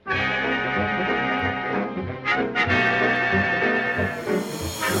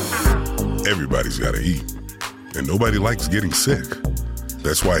Everybody's got to eat, and nobody likes getting sick.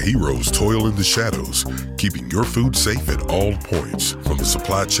 That's why heroes toil in the shadows, keeping your food safe at all points, from the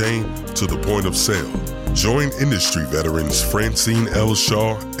supply chain to the point of sale. Join industry veterans Francine L.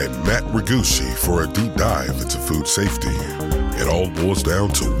 Shaw and Matt Ragucci for a deep dive into food safety. It all boils down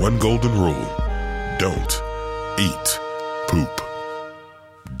to one golden rule: don't eat poop.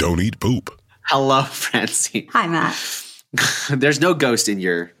 Don't eat poop. Hello, Francine. Hi, Matt. There's no ghost in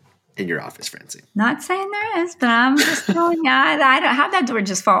your office, Francine. Not saying there is, but I'm just telling you, I don't have that door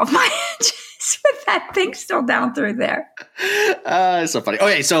just fall off my hinges with that thing still down through there. It's so funny.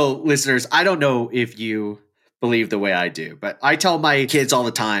 Okay, so listeners, I don't know if you believe the way I do, but I tell my kids all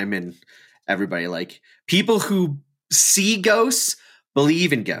the time and everybody, like, people who see ghosts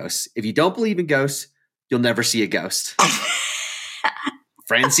believe in ghosts. If you don't believe in ghosts, you'll never see a ghost.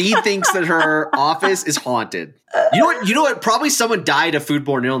 Francine thinks that her office is haunted. You know what? Probably someone died of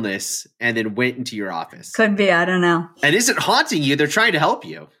foodborne illness and then went into your office. Could be. I don't know. And isn't haunting you. They're trying to help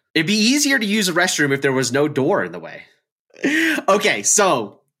you. It'd be easier to use a restroom if there was no door in the way. Okay,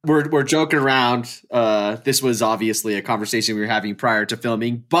 so we're joking around. This was obviously a conversation we were having prior to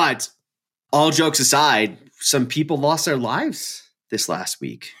filming. But all jokes aside, some people lost their lives this last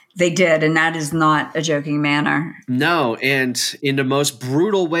week. They did, and that is not a joking manner. No, and in the most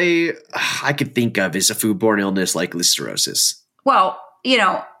brutal way I could think of is a foodborne illness like listeriosis. Well,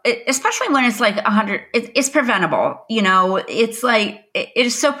 especially when it's like 100, it's preventable. It's like, it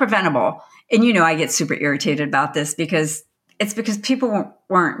is so preventable. And, I get super irritated about this because people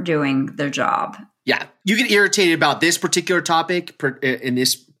weren't doing their job. Yeah, you get irritated about this particular topic, in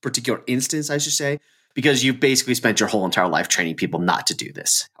this particular instance, I should say, because you've basically spent your whole entire life training people not to do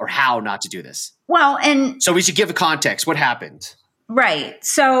this or how not to do this. Well, and so we should give a context. What happened? Right.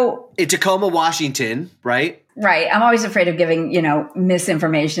 So in Tacoma, Washington, right? Right. I'm always afraid of giving,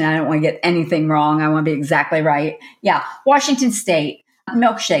 misinformation. I don't want to get anything wrong. I want to be exactly right. Yeah. Washington State,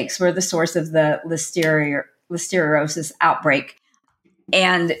 milkshakes were the source of the listeriosis outbreak.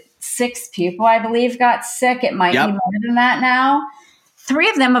 And 6 people, I believe, got sick. It might be more than that now. 3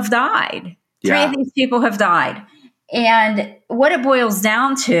 of them have died. 3 of these people have died. And what it boils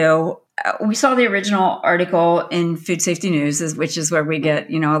down to, we saw the original article in Food Safety News, which is where we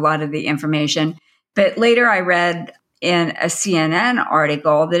get, a lot of the information. But later I read in a CNN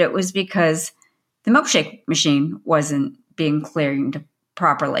article that it was because the milkshake machine wasn't being cleaned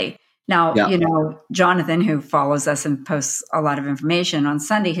properly. Now, Jonathan, who follows us and posts a lot of information on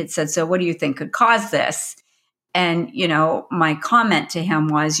Sunday, had said, so what do you think could cause this? And, my comment to him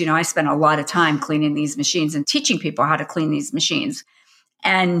was, I spent a lot of time cleaning these machines and teaching people how to clean these machines.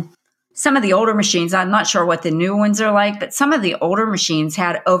 And some of the older machines, I'm not sure what the new ones are like, but some of the older machines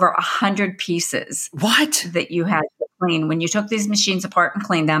had over 100 pieces. What? That you had to clean. When you took these machines apart and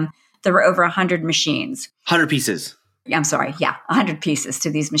cleaned them, there were over 100 machines. 100 pieces. I'm sorry. Yeah, 100 pieces to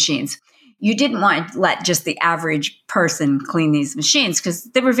these machines. You didn't want to let just the average person clean these machines because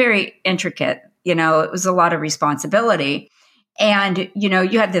they were very intricate. It was a lot of responsibility. And,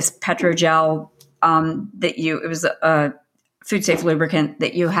 you had this Petrogel it was a food safe lubricant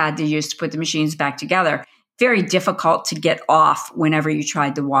that you had to use to put the machines back together. Very difficult to get off whenever you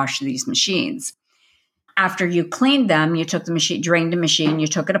tried to wash these machines. After you cleaned them, you took the machine, drained the machine, you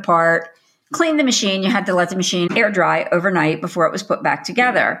took it apart, cleaned the machine. You had to let the machine air dry overnight before it was put back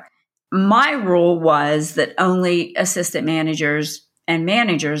together. My rule was that only assistant managers and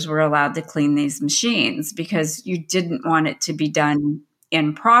managers were allowed to clean these machines because you didn't want it to be done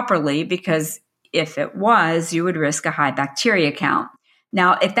improperly, because if it was, you would risk a high bacteria count.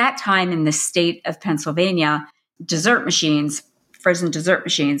 Now, at that time in the state of Pennsylvania, frozen dessert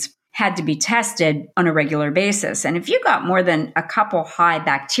machines had to be tested on a regular basis. And if you got more than a couple high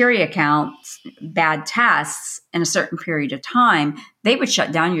bacteria counts, bad tests in a certain period of time, they would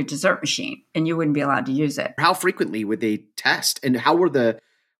shut down your dessert machine and you wouldn't be allowed to use it. How frequently would they test? And how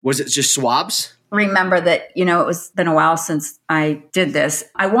was it just swabs? Remember that, it's been a while since I did this.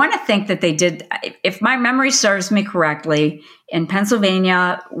 I want to think that they did, if my memory serves me correctly, in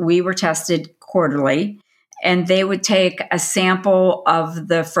Pennsylvania, we were tested quarterly. And they would take a sample of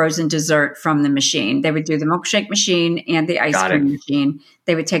the frozen dessert from the machine. They would do the milkshake machine and the ice cream machine.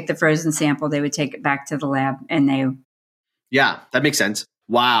 They would take the frozen sample. They would take it back to the lab and Yeah, that makes sense.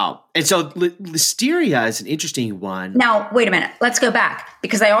 Wow. And so listeria is an interesting one. Now, wait a minute. Let's go back,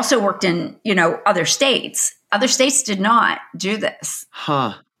 because I also worked in, other states. Other states did not do this.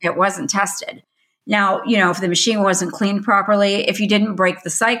 Huh. It wasn't tested. Now, if the machine wasn't cleaned properly, if you didn't break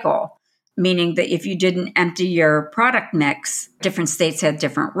the cycle, meaning that if you didn't empty your product mix, different states had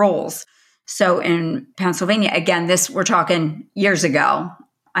different rules. So in Pennsylvania, again, we're talking years ago,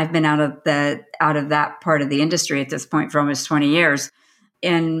 I've been out of that part of the industry at this point for almost 20 years.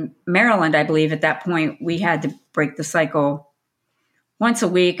 In Maryland, I believe at that point we had to break the cycle once a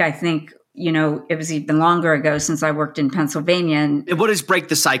week. I think, it was even longer ago since I worked in Pennsylvania. And what does break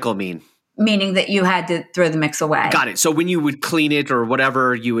the cycle mean? Meaning that you had to throw the mix away. Got it. So when you would clean it or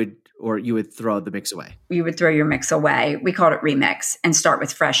whatever, you would throw the mix away. You would throw your mix away. We called it remix and start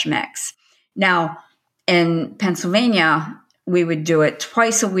with fresh mix. Now, in Pennsylvania, we would do it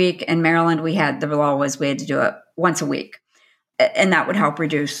twice a week. In Maryland, the law was we had to do it once a week. And that would help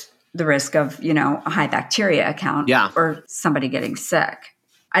reduce the risk of, a high bacteria count or somebody getting sick.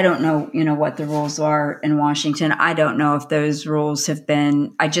 I don't know, what the rules are in Washington. I don't know if those rules have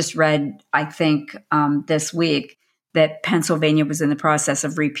been, I just read, I think this week that Pennsylvania was in the process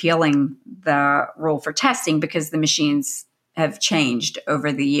of repealing the rule for testing because the machines have changed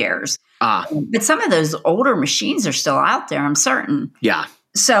over the years. But some of those older machines are still out there, I'm certain. Yeah.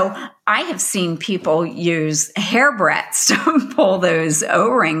 So I have seen people use hair breadths to pull those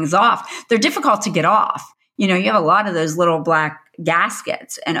O-rings off. They're difficult to get off. You have a lot of those little black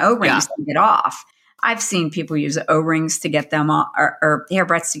gaskets and O-rings to get off. I've seen people use O-rings to get them off, or hair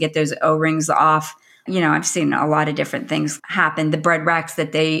breadths to get those O-rings off. I've seen a lot of different things happen. The bread racks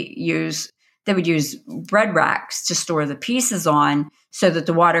that they would use bread racks to store the pieces on so that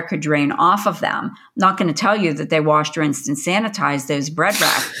the water could drain off of them. I'm not going to tell you that they washed, rinsed, and sanitized those bread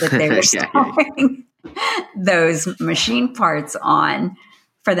racks that they were storing those machine parts on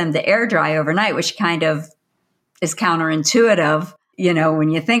for them to air dry overnight, which kind of is counterintuitive, when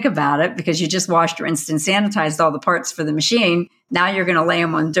you think about it, because you just washed, rinsed, and sanitized all the parts for the machine. Now you're going to lay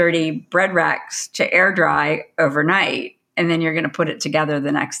them on dirty bread racks to air dry overnight, and then you're going to put it together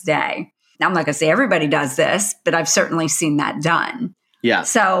the next day. Now, I'm not going to say everybody does this, but I've certainly seen that done. Yeah.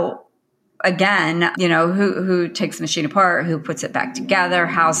 So again, who takes the machine apart, who puts it back together,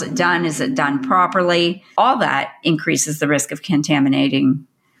 how's it done? Is it done properly? All that increases the risk of contamination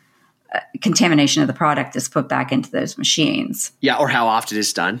of the product that's put back into those machines. Yeah, or how often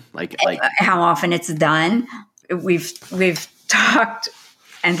it's done. Like how often it's done. We've talked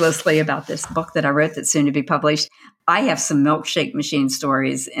endlessly about this book that I wrote that's soon to be published. I have some milkshake machine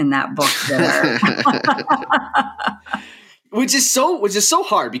stories in that book that are which is so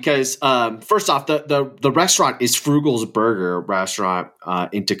hard because first off, the restaurant is Frugal's Burger Restaurant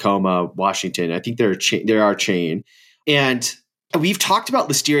in Tacoma, Washington. I think they're our chain, and we've talked about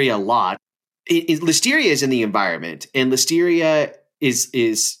listeria a lot. Listeria is in the environment, and listeria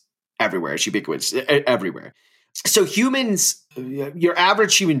is everywhere. It's ubiquitous everywhere. So humans, your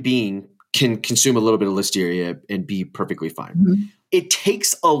average human being can consume a little bit of listeria and be perfectly fine. Mm-hmm. It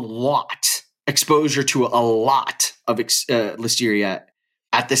takes a lot exposure to a lot of listeria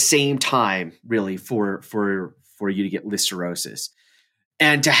at the same time, really, for you to get listeriosis.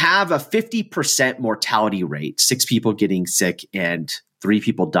 And to have a 50% mortality rate, 6 people getting sick and 3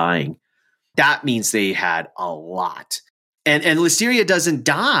 people dying, that means they had a lot. And listeria doesn't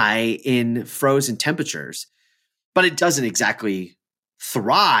die in frozen temperatures, but it doesn't exactly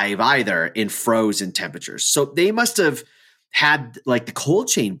thrive either in frozen temperatures. So they must have had like the cold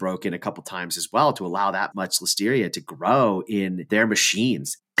chain broken a couple times as well to allow that much listeria to grow in their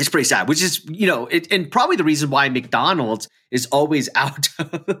machines. It's pretty sad, which is, and probably the reason why McDonald's is always out.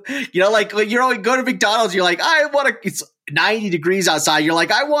 Like you're always go to McDonald's, you're like, it's 90 degrees outside. You're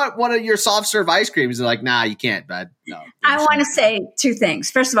like, I want one of your soft serve ice creams. They're like, nah, you can't, bud. No. I want to say 2 things.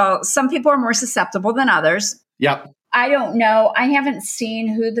 First of all, some people are more susceptible than others. Yep. I don't know. I haven't seen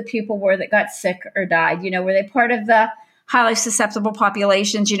who the people were that got sick or died. Were they part of the highly susceptible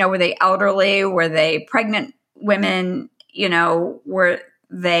populations? Were they elderly? Were they pregnant women? Were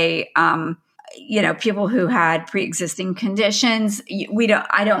they, people who had pre-existing conditions?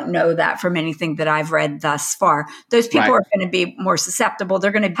 I don't know that from anything that I've read thus far. Those people are going to be more susceptible.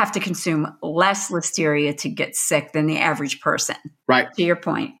 They're going to have to consume less listeria to get sick than the average person. Right. To your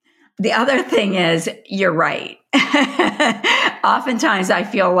point. The other thing is, you're right. Oftentimes I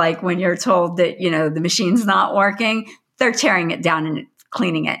feel like when you're told that, the machine's not working, they're tearing it down and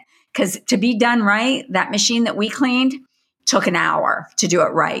cleaning it. Because to be done right, that machine that we cleaned took an hour to do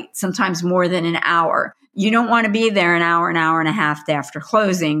it right, sometimes more than an hour. You don't want to be there an hour and a half after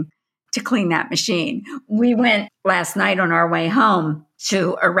closing to clean that machine. We went last night on our way home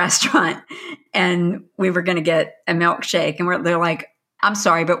to a restaurant and we were going to get a milkshake. And they're like, I'm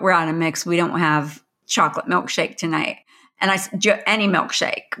sorry, but we're out of mix. We don't have chocolate milkshake tonight. And I said, any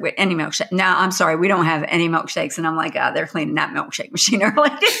milkshake. No, I'm sorry, we don't have any milkshakes. And I'm like, they're cleaning that milkshake machine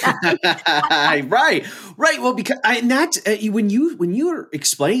early. Right. Well, because when you were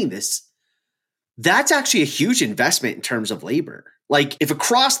explaining this, that's actually a huge investment in terms of labor. Like if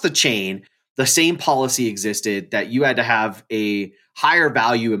across the chain, the same policy existed that you had to have a higher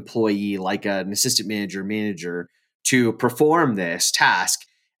value employee like an assistant manager to perform this task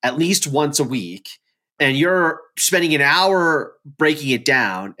at least once a week, and you're spending an hour breaking it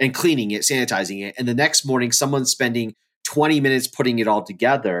down and cleaning it, sanitizing it, and the next morning someone's spending 20 minutes putting it all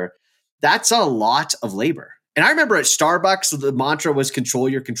together, that's a lot of labor. And I remember at Starbucks, the mantra was control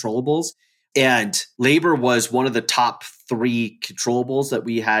your controllables. And labor was one of the top 3 controllables that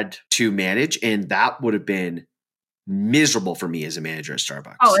we had to manage. And that would have been miserable for me as a manager at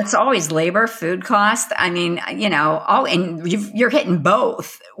Starbucks. Oh, it's always labor, food cost. I mean, and you're hitting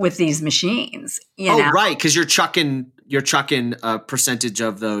both with these machines. You know? Right. Because you're chucking a percentage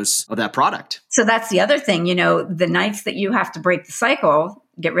of that product. So that's the other thing, the nights that you have to break the cycle,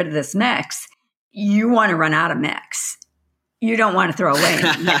 get rid of this mix, you want to run out of mix. You don't want to throw away.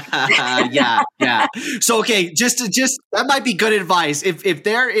 Yeah. So, okay, just that might be good advice. If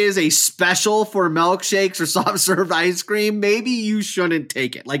there is a special for milkshakes or soft serve ice cream, maybe you shouldn't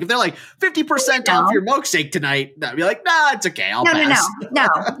take it. Like if they're like 50% off your milkshake tonight, that'd be like, nah, it's okay. I'll pass. No,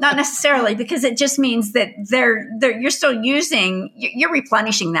 not necessarily, because it just means that you're still you're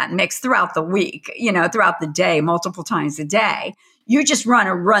replenishing that mix throughout the week, throughout the day, multiple times a day. You just want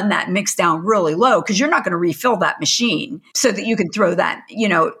to run that mix down really low because you're not going to refill that machine so that you can throw that,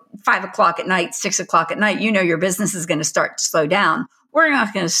 5 o'clock at night, 6 o'clock at night, your business is going to start to slow down. We're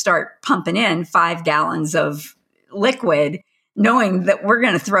not going to start pumping in 5 gallons of liquid knowing that we're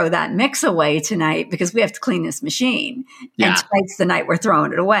going to throw that mix away tonight because we have to clean this machine. Yeah. And tonight's the night we're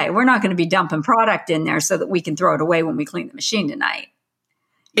throwing it away. We're not going to be dumping product in there so that we can throw it away when we clean the machine tonight.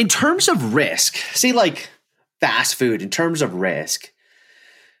 In terms of risk, say like fast food, in terms of risk,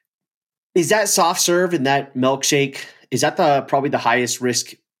 is that soft serve and that milkshake, is that probably the highest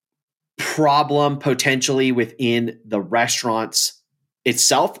risk problem potentially within the restaurants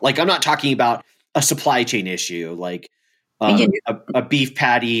itself? Like I'm not talking about a supply chain issue, like a beef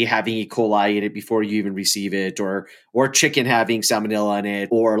patty having E. coli in it before you even receive it, or chicken having salmonella in it,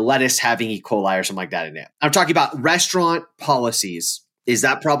 or lettuce having E. coli or something like that in it. I'm talking about restaurant policies. Is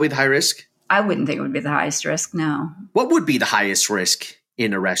that probably the high risk? I wouldn't think it would be the highest risk, no. What would be the highest risk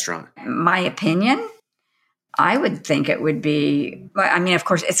in a restaurant? My opinion, I would think it would be, I mean, of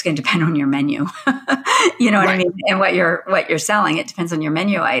course, it's going to depend on your menu. You know what I mean? And what you're selling. It depends on your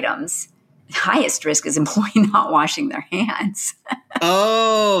menu items. The highest risk is employee not washing their hands.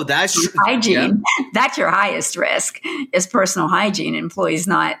 Oh, that's hygiene. Yeah. That's your highest risk is personal hygiene. Employees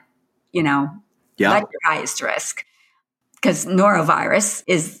not, that's your highest risk. Because norovirus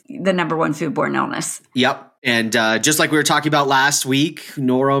is the number 1 foodborne illness. Yep. And just like we were talking about last week,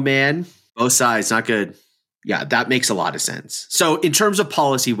 Noro man, both sides, not good. Yeah, that makes a lot of sense. So in terms of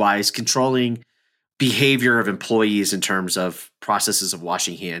policy-wise, controlling behavior of employees in terms of processes of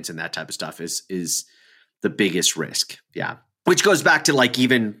washing hands and that type of stuff is the biggest risk. Yeah. Which goes back to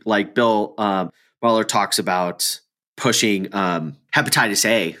even Bill Mueller talks about pushing hepatitis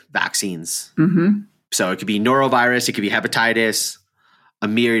A vaccines. Mm-hmm. So it could be norovirus, it could be hepatitis, a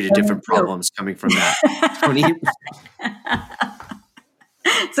myriad of different problems coming from that.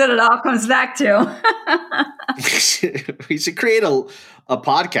 So it all comes back to. We should create a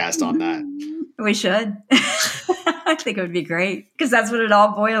podcast on that. We should. I think it would be great because that's what it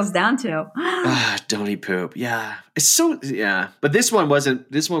all boils down to. Don't eat poop. Yeah. It's so, yeah. But this one wasn't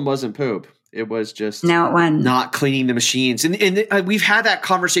poop. It was just not cleaning the machines. And we've had that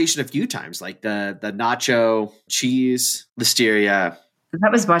conversation a few times, like the nacho cheese listeria.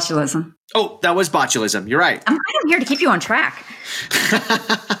 That was botulism. Oh, that was botulism. You're right. I'm here to keep you on track.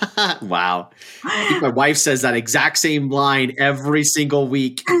 Wow. I think my wife says that exact same line every single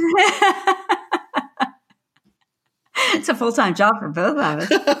week. It's a full-time job for both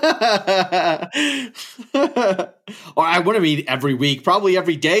of us. Or I wouldn't mean every week. Probably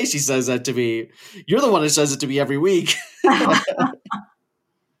every day she says that to me. You're the one that says it to me every week.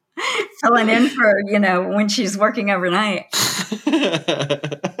 Filling in for, when she's working overnight.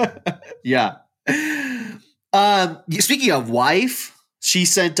 Yeah. Speaking of wife, she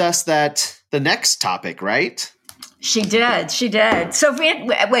sent us the next topic, right? She did. So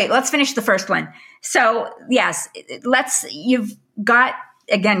let's finish the first one. So yes, you've got,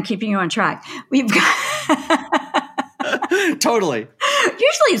 again, keeping you on track. We've got totally.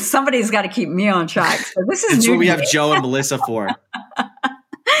 Usually somebody's got to keep me on track. So this is what we have Joe and Melissa for.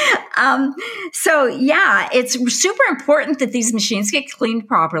 So yeah, it's super important that these machines get cleaned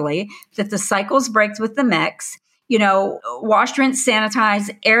properly, that the cycles break with the mix, wash, rinse, sanitize,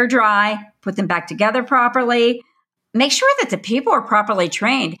 air dry, put them back together properly. Make sure that the people are properly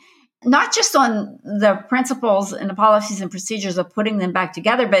trained. not just on the principles and the policies and procedures of putting them back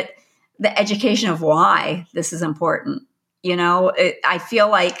together, but the education of why this is important. I feel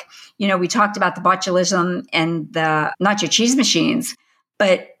like, we talked about the botulism and the nacho cheese machines,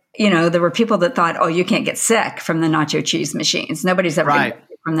 but, there were people that thought, oh, you can't get sick from the nacho cheese machines. Nobody's ever Right. get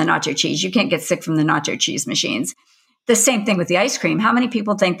sick from the nacho cheese. You can't get sick from the nacho cheese machines. The same thing with the ice cream. How many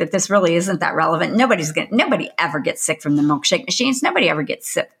people think that this really isn't that relevant? Nobody ever gets sick from the milkshake machines. Nobody ever gets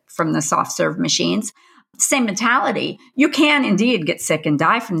sick from the soft serve machines. Same mentality. You can indeed get sick and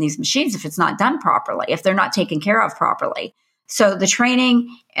die from these machines if it's not done properly, if they're not taken care of properly. So the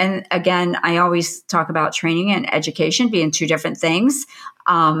training, and again, I always talk about training and education being two different things.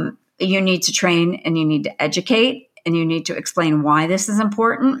 You need to train and you need to educate and you need to explain why this is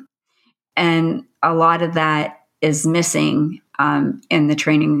important. And a lot of that is missing in the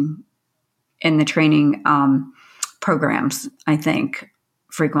training programs, I think,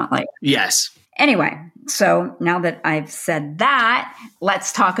 frequently. Yes. Anyway, so now that I've said that,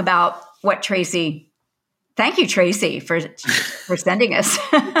 let's talk about what Tracy. Thank you, Tracy, for sending us.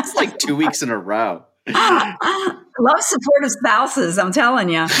 It's like 2 weeks in a row. Love supportive spouses, I'm telling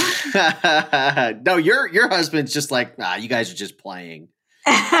you. No, your husband's just like, you guys are just playing.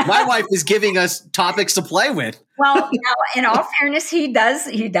 My wife is giving us topics to play with. Well, in all fairness, he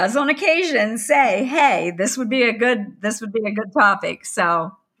does on occasion say, "Hey, this would be a good topic."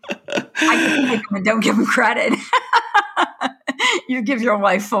 So I don't give him credit. You give your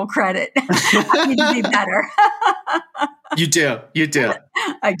wife full credit. I need to be better. You do.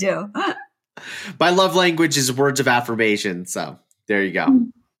 I do. My love language is words of affirmation. So there you go.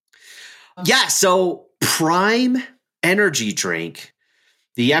 Yeah. So Prime energy drink.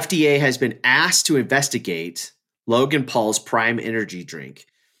 The FDA has been asked to investigate Logan Paul's Prime energy drink.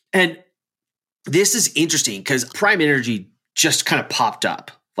 And this is interesting because Prime energy just kind of popped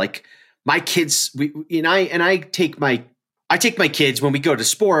up. Like my kids, I take my kids when we go to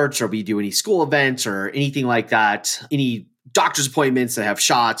sports or we do any school events or anything like that, any doctor's appointments that have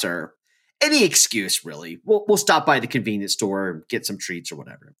shots or any excuse really. We'll stop by the convenience store and get some treats or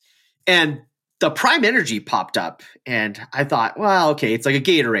whatever. And the Prime Energy popped up and I thought, well, okay, it's like a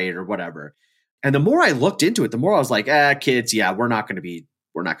Gatorade or whatever. And the more I looked into it, the more I was like, kids, yeah, we're not going to be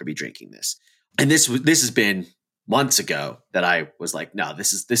drinking this. And this has been months ago that I was like, no,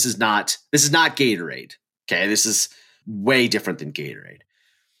 this is not Gatorade. Okay. This is way different than Gatorade.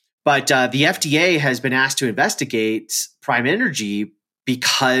 But the FDA has been asked to investigate Prime Energy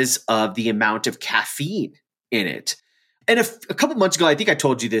because of the amount of caffeine in it. And a couple months ago, I think I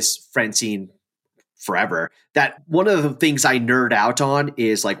told you this, Francine, forever, that one of the things I nerd out on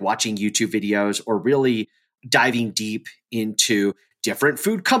is like watching YouTube videos or really diving deep into different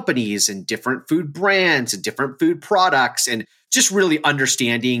food companies and different food brands and different food products and just really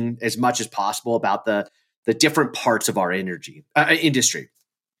understanding as much as possible about the different parts of our energy industry.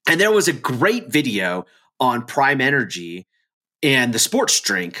 And there was a great video on Prime Energy and the sports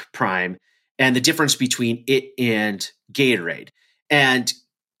drink Prime and the difference between it and Gatorade. And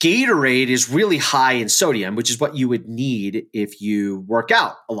Gatorade is really high in sodium, which is what you would need if you work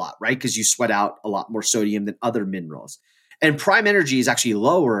out a lot, right? Because you sweat out a lot more sodium than other minerals. And Prime Energy is actually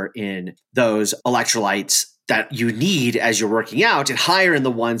lower in those electrolytes that you need as you're working out and higher in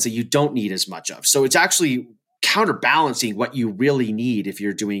the ones that you don't need as much of. So it's actually counterbalancing what you really need if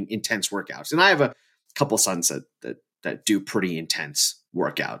you're doing intense workouts. And I have a couple sons that do pretty intense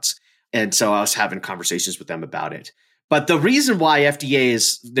workouts. And so I was having conversations with them about it. But the reason why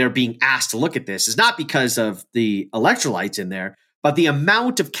they're being asked to look at this is not because of the electrolytes in there, but the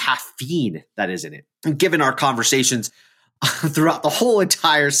amount of caffeine that is in it. And given our conversations throughout the whole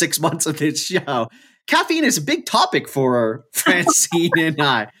entire 6 months of this show, caffeine is a big topic for Francine and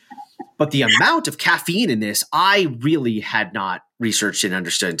I. But the amount of caffeine in this, I really had not researched and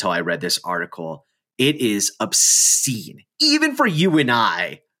understood until I read this article. It is obscene. Even for you and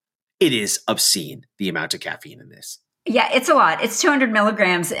I, it is obscene, the amount of caffeine in this. Yeah, it's a lot. It's 200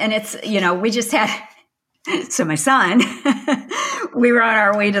 milligrams. And it's, we just had, so my son, we were on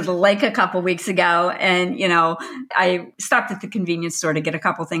our way to the lake a couple weeks ago. And, I stopped at the convenience store to get a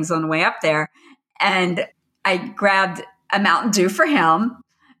couple things on the way up there. And I grabbed a Mountain Dew for him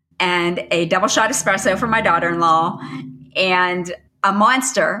and a double shot espresso for my daughter-in-law and a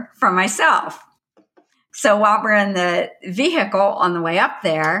Monster for myself. So while we're in the vehicle on the way up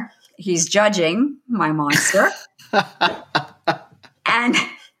there, he's judging my Monster. And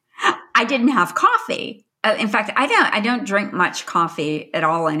I didn't have coffee. In fact, I don't drink much coffee at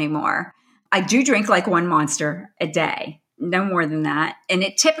all anymore. I do drink like one Monster a day, no more than that. And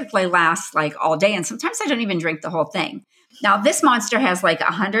it typically lasts like all day. And sometimes I don't even drink the whole thing. Now this monster has like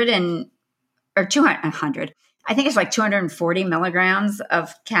 200. I think it's like 240 milligrams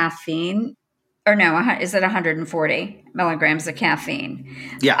of caffeine. Or no, is it 140 milligrams of caffeine?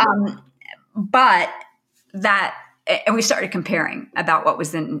 Yeah. But that, and we started comparing about what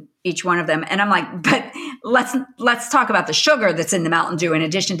was in each one of them. And I'm like, but let's talk about the sugar that's in the Mountain Dew in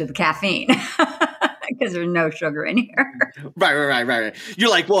addition to the caffeine. Because there's no sugar in here. Right. You're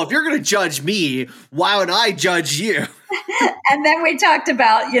like, well, if you're going to judge me, why would I judge you? And then we talked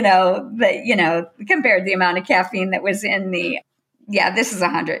about, compared the amount of caffeine that was in this is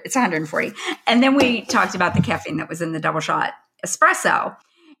 100. It's 140. And then we talked about the caffeine that was in the double shot espresso.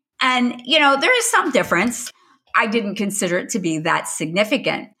 And, there is some difference. I didn't consider it to be that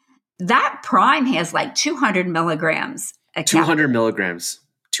significant. That Prime has like 200 milligrams. 200 milligrams.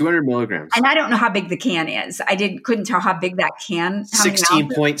 200 milligrams. And I don't know how big the can is. couldn't tell how big that can.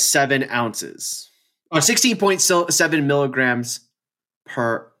 16.7 ounces. Or 16.7 milligrams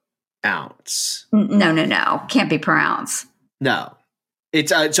per ounce. No. Can't be per ounce. No.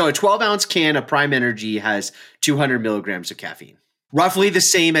 It's so a 12-ounce can of Prime Energy has 200 milligrams of caffeine. Roughly the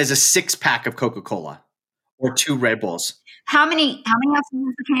same as a 6-pack of Coca-Cola or 2 Red Bulls. How many ounces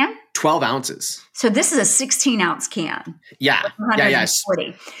is the can? 12 ounces. So this is a 16-ounce can. Yeah. Yes.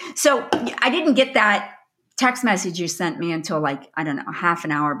 So I didn't get that text message you sent me until like, I don't know, half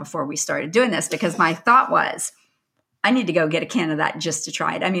an hour before we started doing this, because my thought was, I need to go get a can of that just to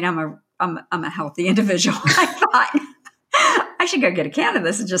try it. I mean, I'm a healthy individual. I thought I should go get a can of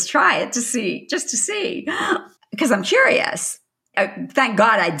this and just try it to see, because I'm curious. Thank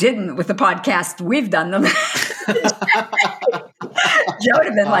God I didn't with the podcast we've done them. Joe would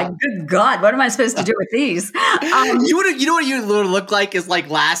have been like, good God, what am I supposed to do with these? You know what you would look like is like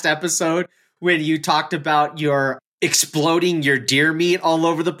last episode when you talked about your exploding your deer meat all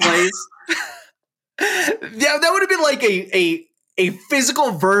over the place. That would have been like a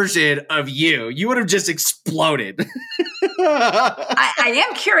physical version of you. You would have just exploded. I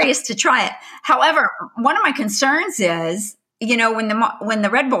am curious to try it. However, one of my concerns is, when the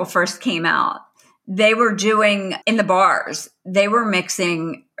Red Bull first came out, they were doing in the bars, they were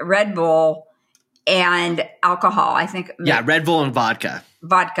mixing Red Bull and alcohol. I think. Yeah, Red Bull and vodka.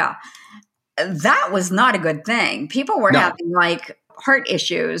 That was not a good thing. People were having like heart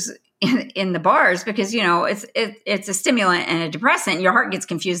issues in the bars because, it's a stimulant and a depressant. Your heart gets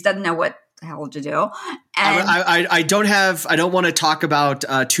confused, doesn't know what the hell to do. And I don't want to talk about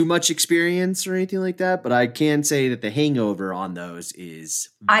too much experience or anything like that, but I can say that the hangover on those is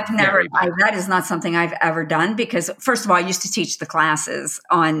that is not something I've ever done because first of all, I used to teach the classes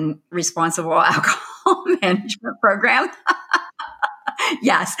on responsible alcohol management program.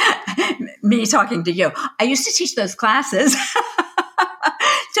 Yes, me talking to you. I used to teach those classes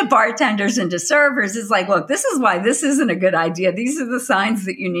to bartenders and to servers. It's like, look, this is why this isn't a good idea. These are the signs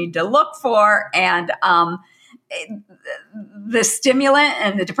that you need to look for. And the stimulant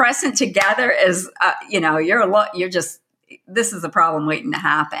and the depressant together is, this is a problem waiting to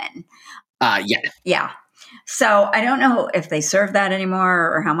happen. Yeah. So I don't know if they serve that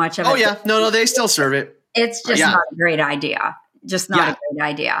anymore or how much of it. Oh, yeah. No, they still serve it. It's just not a great idea. Just not a great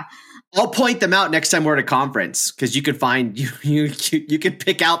idea. I'll point them out next time we're at a conference because you can find you can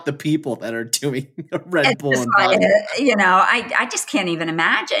pick out the people that are doing Red Bull and vodka. I just can't even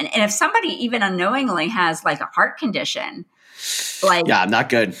imagine. And if somebody even unknowingly has like a heart condition, not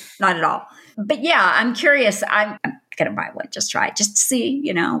good, not at all. But yeah, I'm curious. I'm gonna buy one, just try it, just to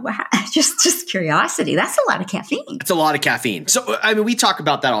see. Just curiosity. That's a lot of caffeine. It's a lot of caffeine. So I mean, we talk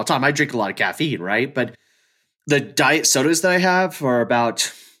about that all the time. I drink a lot of caffeine, right? But the diet sodas that I have are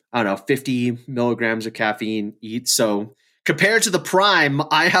about 50 milligrams of caffeine each. So compared to the Prime,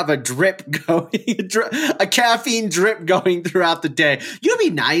 I have a drip going, a caffeine drip going throughout the day. What'd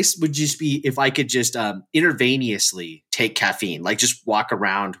be nice would just be if I could just intravenously take caffeine, like just walk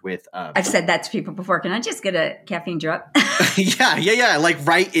around with. I've said that to people before. Can I just get a caffeine drip? Yeah. Like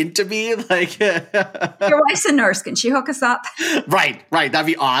right into me. Like your wife's a nurse. Can she hook us up? Right. That'd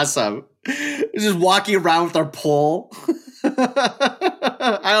be awesome. Just walking around with our pole.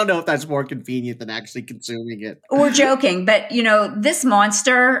 I don't know if that's more convenient than actually consuming it. We're joking, but this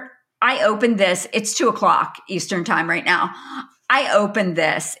monster, I opened this. It's 2:00 Eastern time right now. I opened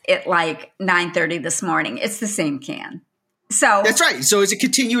this at like 9:30 this morning. It's the same can. So that's right. So it's a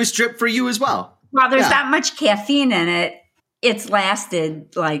continuous drip for you as well. While there's that much caffeine in it, it's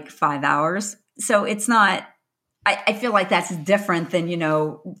lasted like 5 hours. So it's not. I feel like that's different than,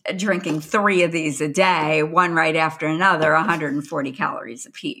 drinking 3 of these a day, one right after another, 140 calories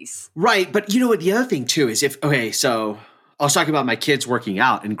a piece. Right. But you know what? The other thing too is so I was talking about my kids working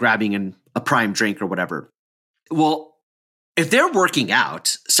out and grabbing a Prime drink or whatever. Well, if they're working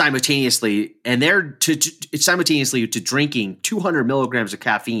out simultaneously and they're simultaneously to drinking 200 milligrams of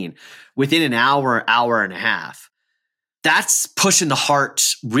caffeine within an hour and a half, that's pushing the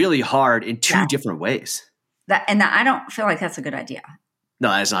heart really hard in two different ways. I don't feel like that's a good idea. No,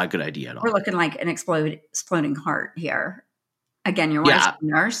 that's not a good idea at all. We're looking like an exploding heart here. Again, your wife's a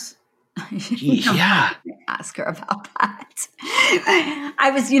nurse. Yeah. Ask her about that.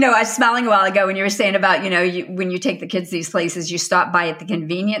 I was smiling a while ago when you were saying about, when you take the kids these places, you stop by at the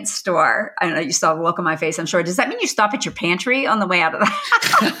convenience store. I don't know, you saw the look on my face, I'm sure. Does that mean you stop at your pantry on the way out of the house?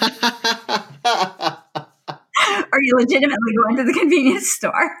 Are you legitimately going to the convenience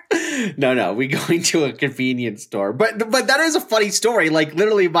store? No, we going to a convenience store. But that is a funny story. Like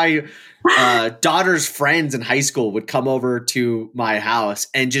literally my daughter's friends in high school would come over to my house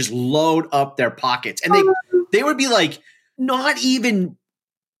and just load up their pockets. And they would be like not even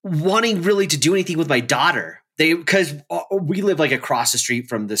wanting really to do anything with my daughter. Because we live like across the street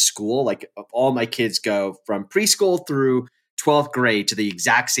from the school. Like all my kids go from preschool through 12th grade to the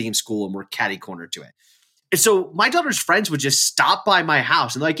exact same school, and we're catty corner to it. And so my daughter's friends would just stop by my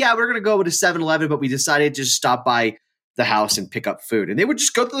house and like, yeah, we're going to go to 7-Eleven, but we decided to just stop by the house and pick up food. And they would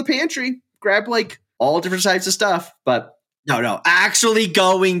just go to the pantry, grab like all different types of stuff. But no, actually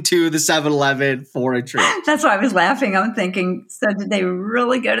going to the 7-Eleven for a treat. That's why I was laughing. I'm thinking, so did they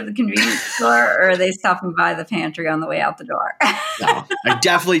really go to the convenience store, or are they stopping by the pantry on the way out the door? No, I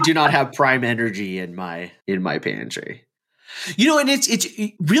definitely do not have Prime Energy in my pantry. And it's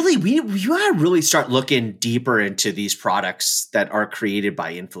really, you gotta really start looking deeper into these products that are created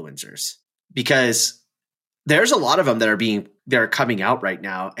by influencers, because there's a lot of them that are coming out right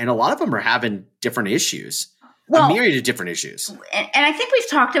now, and a lot of them are having different issues, a myriad of different issues. And I think we've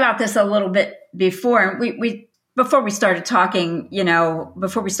talked about this a little bit before. We before we started talking,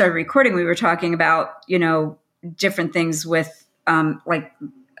 before we started recording, we were talking about, different things with like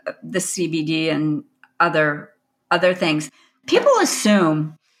the CBD and other things. People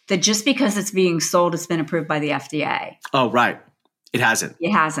assume that just because it's being sold, it's been approved by the FDA. Oh, right. It hasn't.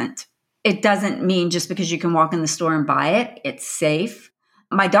 It hasn't. It doesn't mean just because you can walk in the store and buy it, it's safe.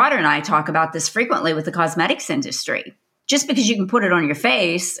 My daughter and I talk about this frequently with the cosmetics industry. Just because you can put it on your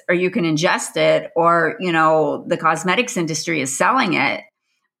face or you can ingest it, or, the cosmetics industry is selling it,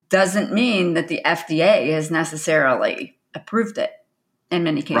 doesn't mean that the FDA has necessarily approved it. In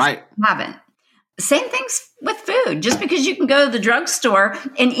many cases, haven't. Same things with food. Just because you can go to the drugstore,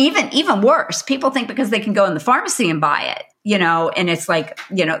 and even worse, people think because they can go in the pharmacy and buy it, and it's like,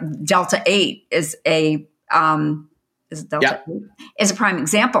 Delta 8 is a prime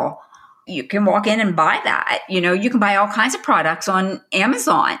example. You can walk in and buy that. You can buy all kinds of products on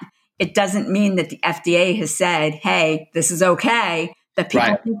Amazon. It doesn't mean that the FDA has said, hey, this is okay. That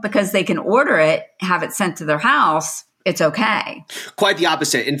people think because they can order it, have it sent to their house, it's okay. Quite the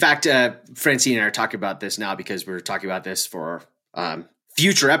opposite. In fact, Francine and I are talking about this now because we're talking about this for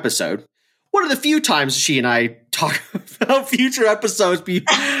future episode. One of the few times she and I talk about future episodes be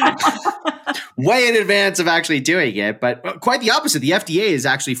way in advance of actually doing it. But quite the opposite. The FDA is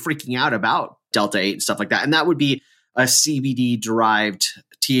actually freaking out about Delta 8 and stuff like that. And that would be a CBD-derived,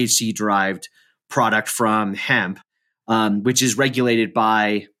 THC-derived product from hemp, which is regulated,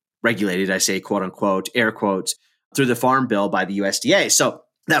 I say quote unquote, air quotes, through the Farm Bill by the USDA. So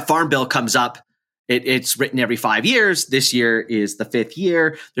that Farm Bill comes up. It's written every 5 years. This year is the 5th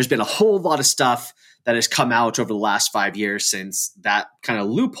year. There's been a whole lot of stuff that has come out over the last 5 years since that kind of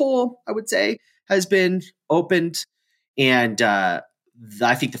loophole, I would say, has been opened. And I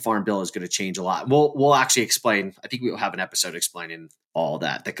think the Farm Bill is going to change a lot. We'll actually explain. I think we'll have an episode explaining all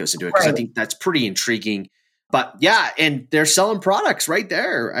that goes into it, because I think that's pretty intriguing. But yeah, and they're selling products right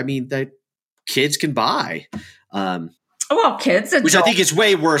there. I mean, that kids can buy. Kids, which I think is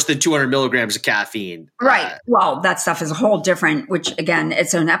way worse than 200 milligrams of caffeine. Right. Well, that stuff is a whole different, which again,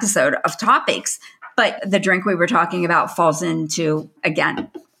 it's an episode of topics. But the drink we were talking about falls into, again,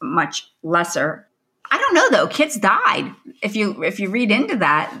 much lesser. I don't know though. Kids died. If you read into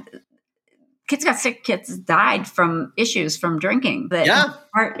that, kids got sick. Kids died from issues from drinking,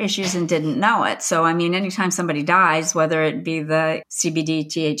 heart issues, and didn't know it. So I mean, anytime somebody dies, whether it be the CBD,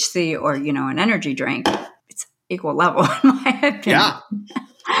 THC, or an energy drink, it's equal level in my opinion. Yeah.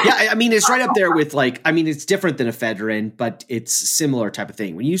 I mean, it's right up there with it's different than ephedrine, but it's similar type of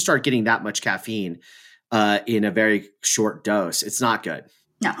thing. When you start getting that much caffeine in a very short dose, it's not good.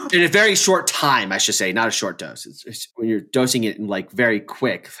 No. In a very short time, I should say, not a short dose. It's when you're dosing it in very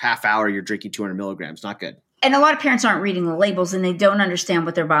quick, half hour, you're drinking 200 milligrams. Not good. And a lot of parents aren't reading the labels, and they don't understand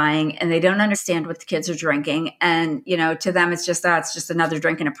what they're buying, and they don't understand what the kids are drinking. And, to them, it's just another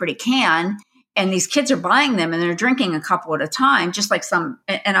drink in a pretty can. And these kids are buying them and they're drinking a couple at a time, just like some,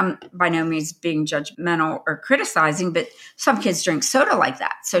 and I'm by no means being judgmental or criticizing, but some kids drink soda like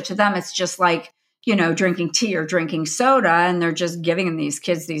that. So to them, it's just like, drinking tea or drinking soda, and they're just giving these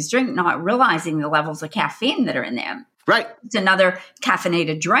kids these drinks, not realizing the levels of caffeine that are in them. Right. It's another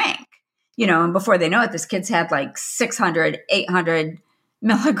caffeinated drink, and before they know it, this kid's had like 600, 800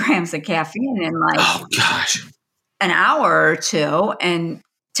 milligrams of caffeine in like, oh gosh, an hour or two, and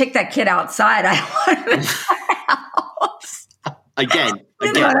take that kid outside. I don't want him in the house. Again,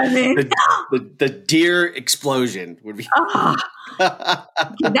 you know what I mean? The deer explosion would be.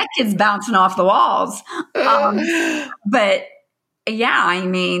 That kid's bouncing off the walls. But yeah, I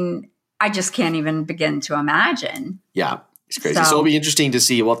mean, I just can't even begin to imagine. Yeah, it's crazy. So it'll be interesting to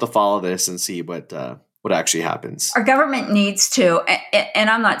see. We'll have to follow this and see what actually happens. Our government needs to, and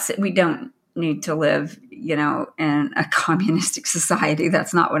I'm not saying we don't need to live, in a communistic society.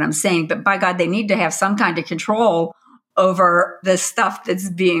 That's not what I'm saying. But by God, they need to have some kind of control over the stuff that's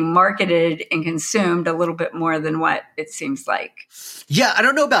being marketed and consumed a little bit more than what it seems like. Yeah, I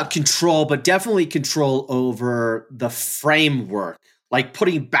don't know about control, but definitely control over the framework, like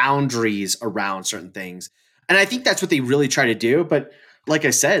putting boundaries around certain things. And I think that's what they really try to do. But like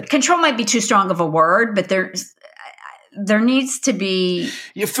I said, control might be too strong of a word, but there needs to be.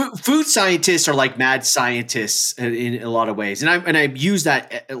 Food scientists are like mad scientists in a lot of ways. And I use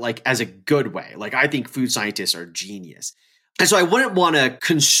that like as a good way. Like I think food scientists are genius. And so I wouldn't want to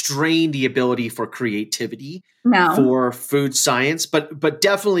constrain the ability for creativity for food science, but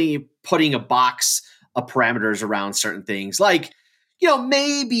definitely putting a box of parameters around certain things like,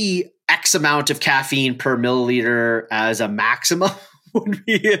 maybe X amount of caffeine per milliliter as a maximum would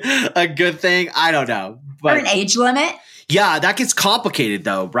be a good thing. I don't know. But, or an age limit? Yeah, that gets complicated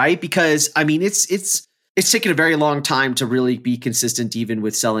though, right? Because I mean, it's taken a very long time to really be consistent, even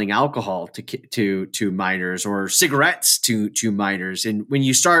with selling alcohol to minors or cigarettes to minors. And when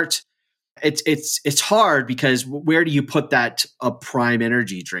you start, it's hard because where do you put that a prime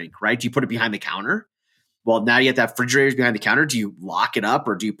energy drink, right? Do you put it behind the counter? Well, now you have that refrigerator behind the counter. Do you lock it up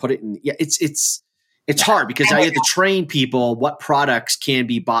or do you put it in? Yeah, it's hard because now you have to train people what products can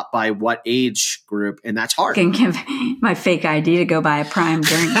be bought by what age group, and that's hard. I can give my fake ID to go buy a prime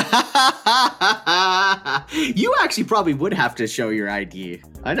drink. You actually probably would have to show your ID.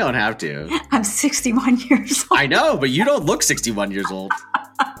 I don't have to. I'm 61 years old. I know, but you don't look 61 years old.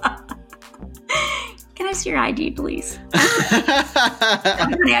 Can I see your ID, please?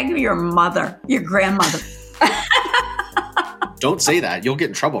 Honey, I give you your mother, your grandmother. Don't say that. You'll get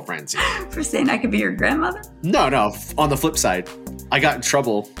in trouble, Francie. For saying I could be your grandmother? No. On the flip side, I got in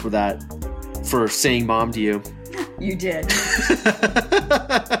trouble for that, for saying mom to you. You did.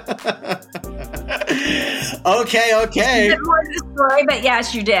 Okay. More to the story, but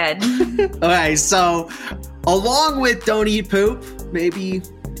yes, you did. Okay, so along with don't eat poop, maybe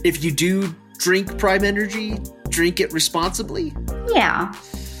if you do drink Prime Energy, drink it responsibly. Yeah.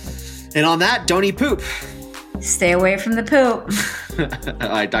 And on that, don't eat poop. Stay away from the poop. All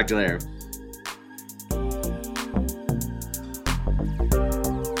right, talk to you later.